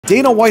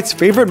Dana White's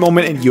favorite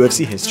moment in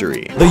UFC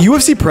history. The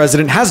UFC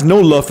president has no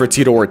love for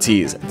Tito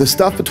Ortiz. The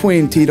stuff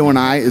between Tito and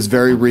I is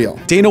very real.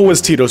 Dana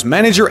was Tito's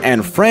manager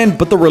and friend,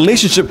 but the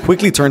relationship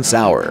quickly turned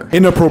sour.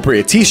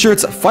 Inappropriate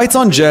t-shirts, fights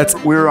on jets.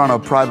 We were on a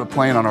private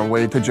plane on our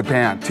way to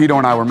Japan. Tito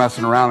and I were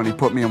messing around and he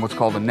put me in what's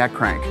called a neck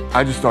crank.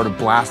 I just started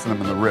blasting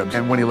him in the ribs.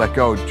 And when he let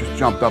go, just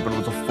jumped up and it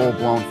was a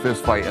full-blown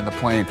fist fight in the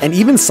plane. And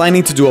even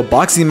signing to do a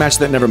boxing match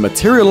that never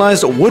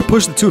materialized would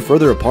push the two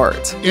further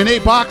apart. In a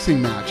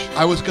boxing match,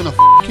 I was gonna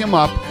f him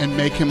up and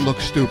make him look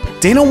stupid.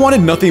 Dana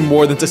wanted nothing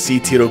more than to see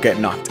Tito get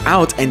knocked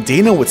out, and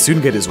Dana would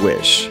soon get his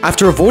wish.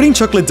 After avoiding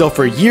Chuck Lidell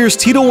for years,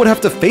 Tito would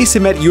have to face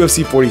him at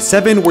UFC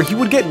 47, where he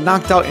would get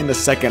knocked out in the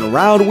second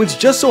round, which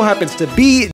just so happens to be